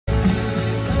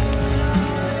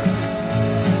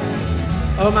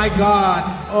Oh my God.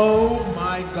 Oh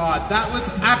my God. That was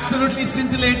absolutely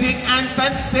scintillating and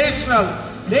sensational.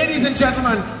 Ladies and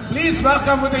gentlemen, please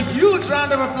welcome with a huge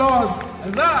round of applause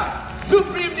the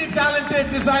supremely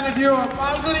talented designer duo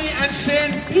Falguni and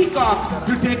Shane Peacock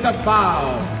to take a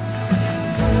bow.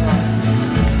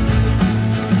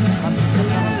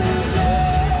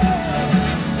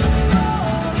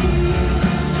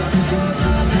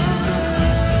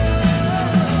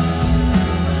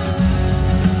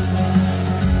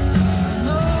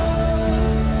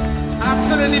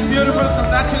 Absolutely beautiful.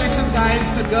 Congratulations,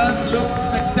 guys. The girls look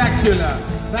spectacular.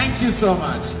 Thank you so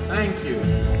much. Thank you.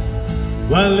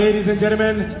 Well, ladies and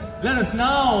gentlemen, let us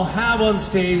now have on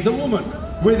stage the woman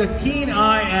with a keen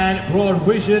eye and broad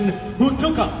vision who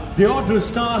took up the arduous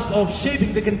task of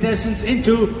shaping the contestants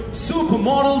into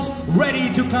supermodels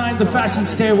ready to climb the fashion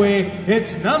stairway.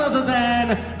 It's none other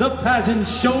than the pageant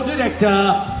show director,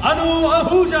 Anu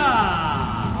Ahuja.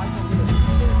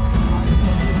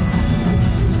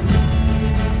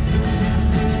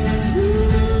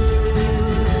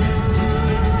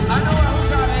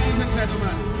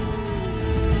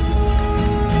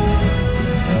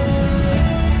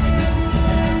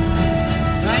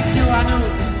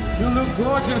 You look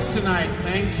gorgeous tonight.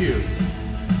 Thank you.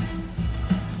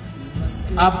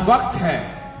 अब वक्त है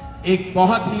एक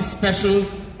बहुत ही special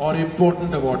और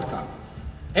important award का।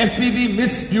 FPB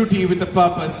miss beauty with a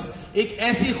purpose, एक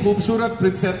ऐसी खूबसूरत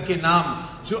प्रिंसेस के नाम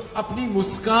जो अपनी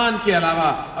मुस्कान के अलावा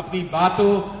अपनी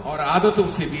बातों और आदतों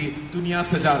से भी दुनिया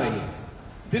सजा रही है।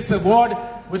 This award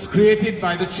was created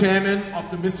by the chairman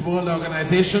of the Miss World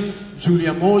organization,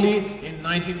 Julia Morley, in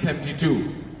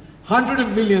 1972. Hundreds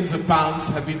of millions of pounds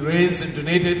have been raised and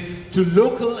donated to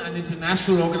local and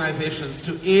international organizations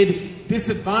to aid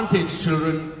disadvantaged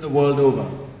children the world over.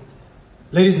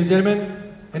 Ladies and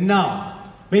gentlemen, and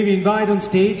now, may we invite on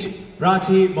stage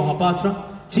Prachi Mohapatra,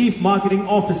 Chief Marketing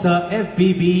Officer,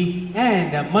 FBB,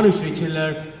 and Manushri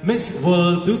Chiller, Miss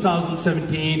World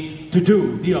 2017, to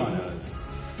do the honors.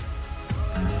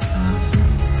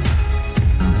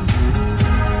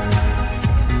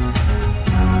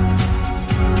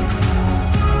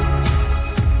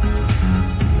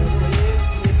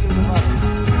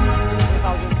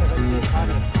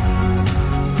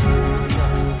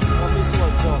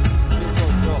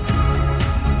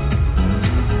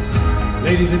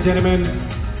 Ladies and gentlemen,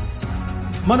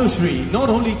 Manushri not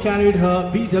only carried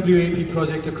her BWAP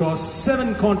project across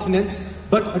 7 continents,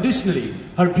 but additionally,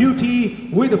 her Beauty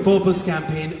with a Purpose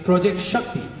campaign, Project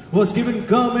Shakti, was given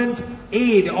government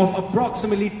aid of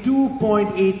approximately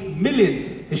 2.8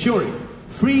 million, ensuring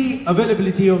free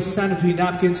availability of sanitary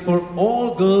napkins for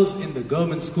all girls in the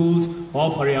government schools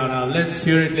of Haryana. Let's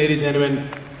hear it, ladies and gentlemen,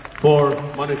 for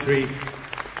Manushri.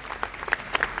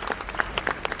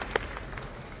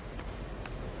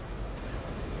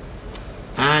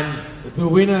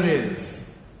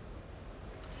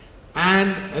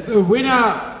 And the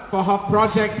winner for her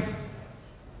project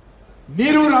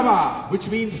Nirurava, which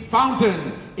means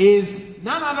fountain, is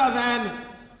none other than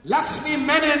Lakshmi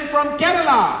Menon from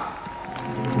Kerala.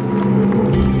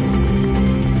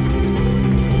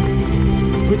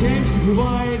 Which aims to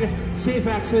provide safe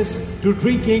access to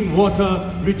drinking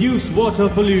water, reduce water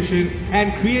pollution,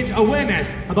 and create awareness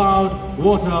about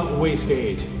water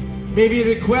wastage. May we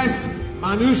request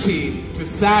Manushi to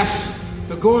sash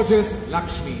the gorgeous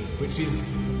Lakshmi, which she's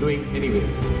doing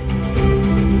anyways.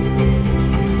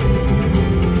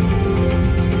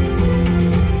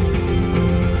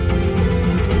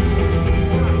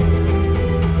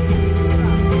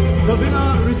 The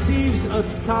winner receives a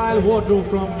style wardrobe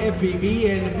from FBB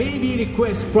and maybe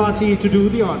request Prati to do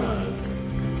the honors.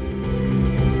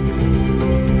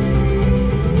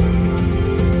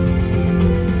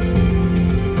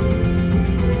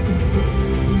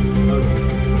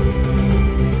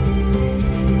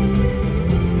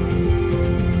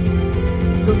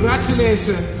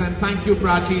 Congratulations and thank you,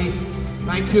 Prachi.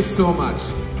 Thank you so much.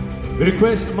 We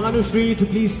request Manushri to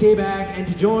please stay back, and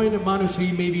to join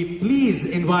Manushri, may we please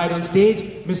invite on stage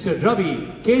Mr. Ravi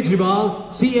Kejriwal,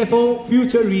 CFO,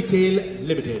 Future Retail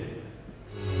Limited.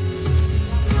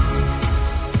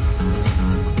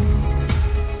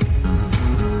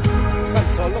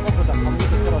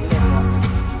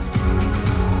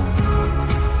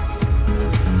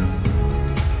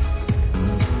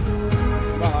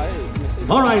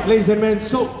 Alright, ladies and gentlemen,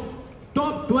 so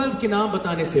top 12 के नाम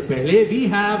बताने से पहले we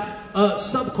have a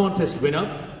sub contest winner,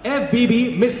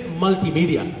 FBB Miss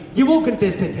Multimedia. ये वो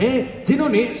contestant हैं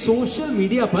जिन्होंने social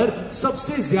media पर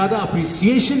सबसे ज्यादा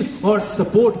appreciation और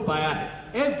support पाया है.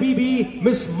 FBB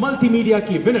Miss Multimedia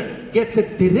की winner gets a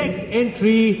direct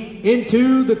entry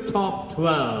into the top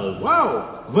 12.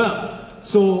 Wow! Well,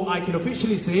 So I can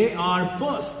officially say our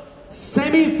first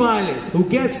semi-finalist who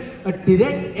gets a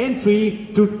direct entry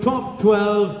to top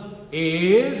 12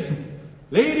 is,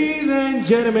 ladies and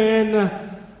gentlemen,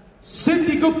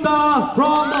 Sidhi Gupta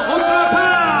from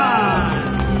Uttarakhand.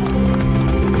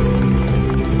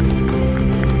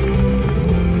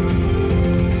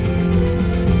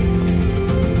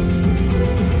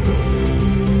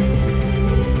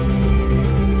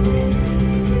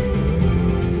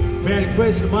 May I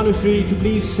request Manushree to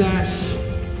please sash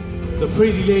the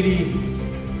pretty lady.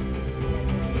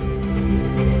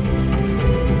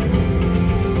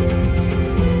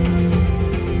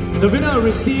 The winner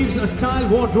receives a style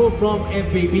wardrobe from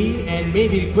FBB, and may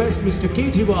we request Mr.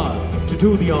 Kejriwal to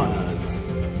do the honors.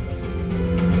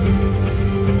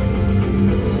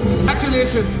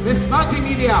 Congratulations, Miss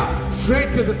Multimedia,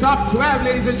 straight to the top 12,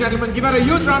 ladies and gentlemen. Give her a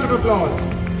huge round of applause.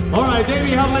 All right, there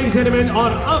we have, ladies and gentlemen,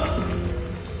 और अब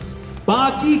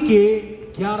बाकी के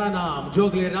 11 नाम जो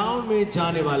अगले round में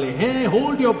जाने वाले हैं.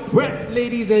 Hold your breath,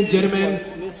 ladies and gentlemen,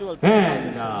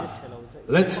 and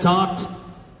let's start.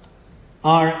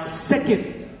 Our second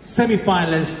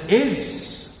semi-finalist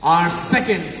is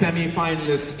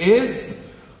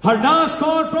Harnas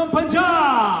Kaur from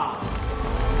Punjab.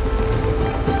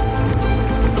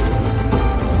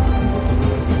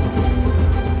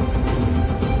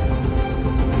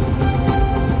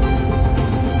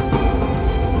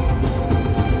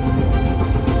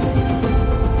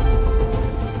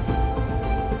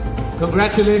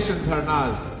 Congratulations,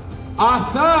 Harnaz. Our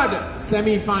third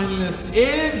semi-finalist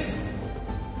is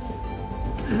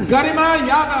Garima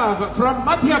Yadav from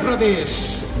Madhya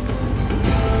Pradesh.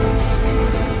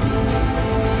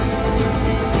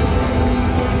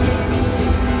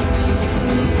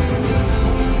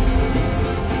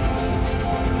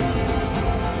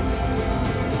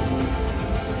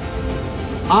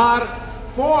 Our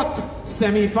fourth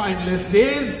semi-finalist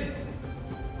is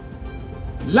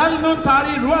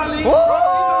Lalnuntari Ruali.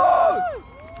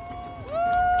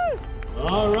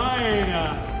 All right.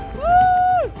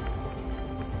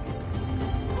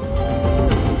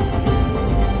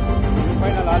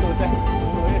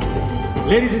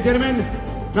 Ladies and gentlemen,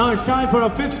 now it's time for our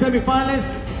fifth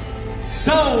semi-finalist.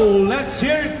 So let's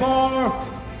hear it for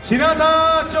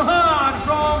Shinada Chauhan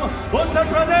from Uttar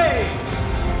Pradesh.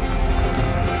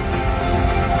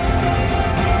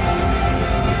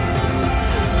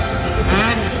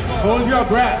 And hold your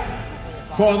breath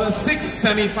for the sixth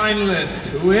semi-finalist,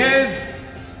 who is,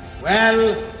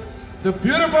 well, the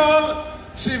beautiful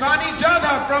Shivani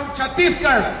Jadhav from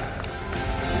Chhattisgarh.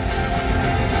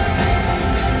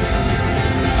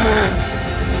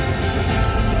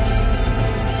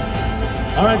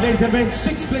 All right, ladies and gentlemen,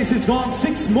 6 places gone,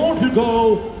 6 more to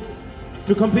go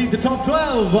to complete the top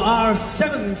 12. Our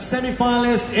 7th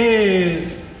semi-finalist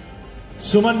is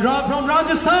Sumandra from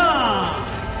Rajasthan.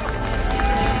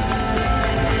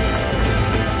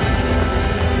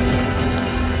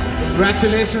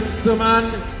 Congratulations,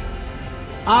 Suman.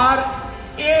 Our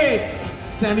 8th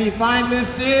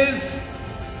semi-finalist is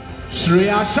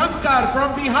Shreya Shankar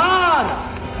from Bihar.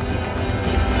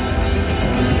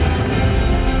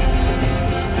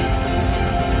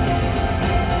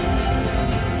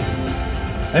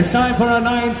 It's time for our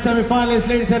 9th semi-finalist,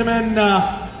 ladies and gentlemen.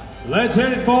 Let's hear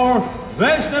it for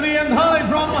Vaishnavi Andhali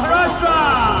from Maharashtra.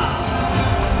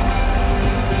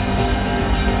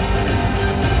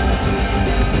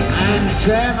 And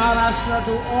Jai Maharashtra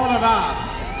to all of us.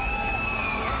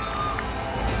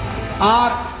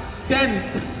 Our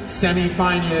 10th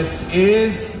semi-finalist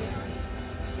is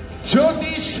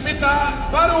Jyoti Shmita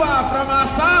Barua from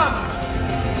Assam.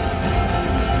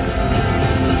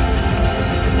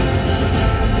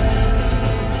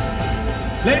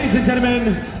 Ladies and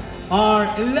gentlemen, our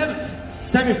 11th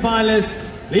semi-finalist,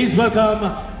 please welcome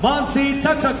Mansi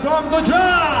Taksak from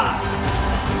Gujarat.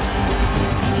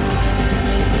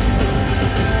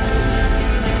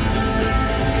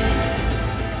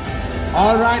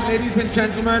 All right, ladies and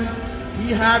gentlemen, we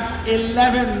have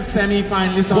 11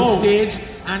 semi-finalists on stage,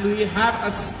 and we have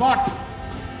a spot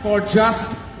for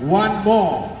just one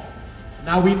more.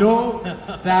 Now we know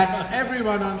that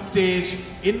everyone on stage,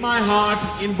 in my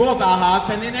heart, in both our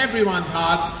hearts and in everyone's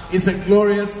hearts, is a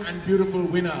glorious and beautiful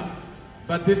winner.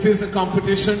 But this is a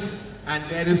competition, and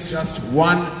there is just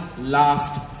one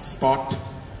last spot.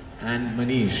 And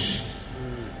Manish.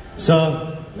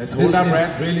 So let's hold our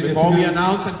breath really before we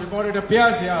announce, and before it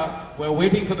appears here, we're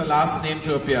waiting for the last name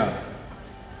to appear.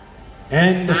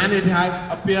 And it has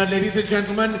appeared, ladies and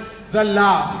gentlemen. The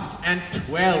last and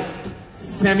 12th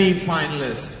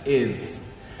semi-finalist is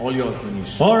all yours,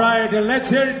 Manish. All right, and let's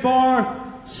hear it for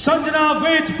Sanjana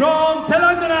Vij from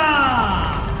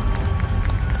Telangana.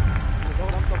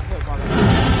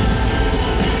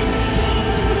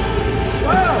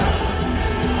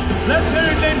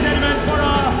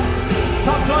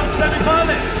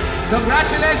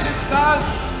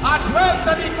 12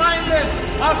 semi-finalists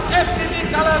of FPV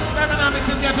Colors Femina Miss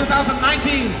India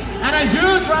 2019. And a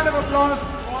huge round of applause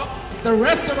for the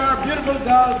rest of our beautiful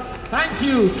girls. Thank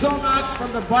you so much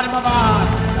from the bottom of our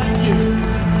hearts. Thank you.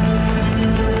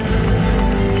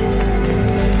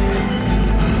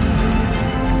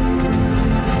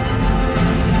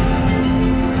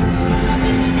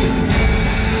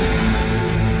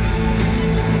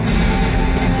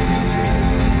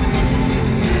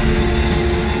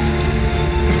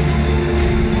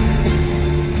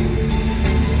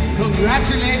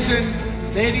 Congratulations,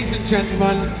 ladies and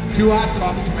gentlemen, to our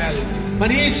top 12.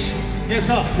 Manish, Yes,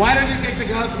 sir. why don't you take the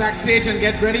girls backstage and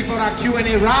get ready for our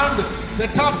Q&A round? The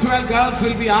top 12 girls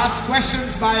will be asked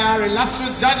questions by our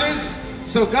illustrious judges.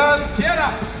 So girls, gear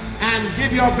up and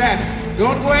give your best.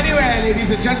 Don't go anywhere, ladies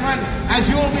and gentlemen, as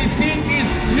you will be seeing these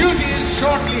beauties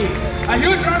shortly. A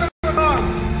huge round of applause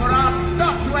for our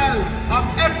top 12 of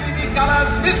FPV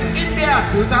Colors Miss India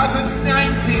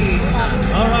 2019.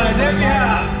 All right, there we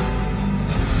have.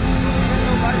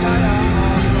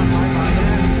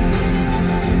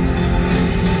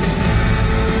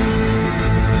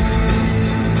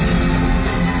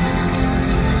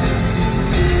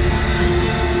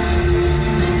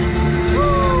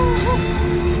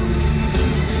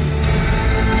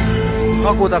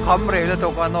 Aku đã khám rồi là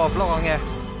tụi con nộp lo nghe.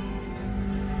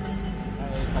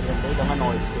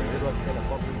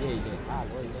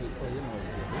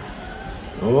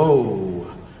 Oh,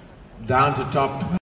 down to top 12.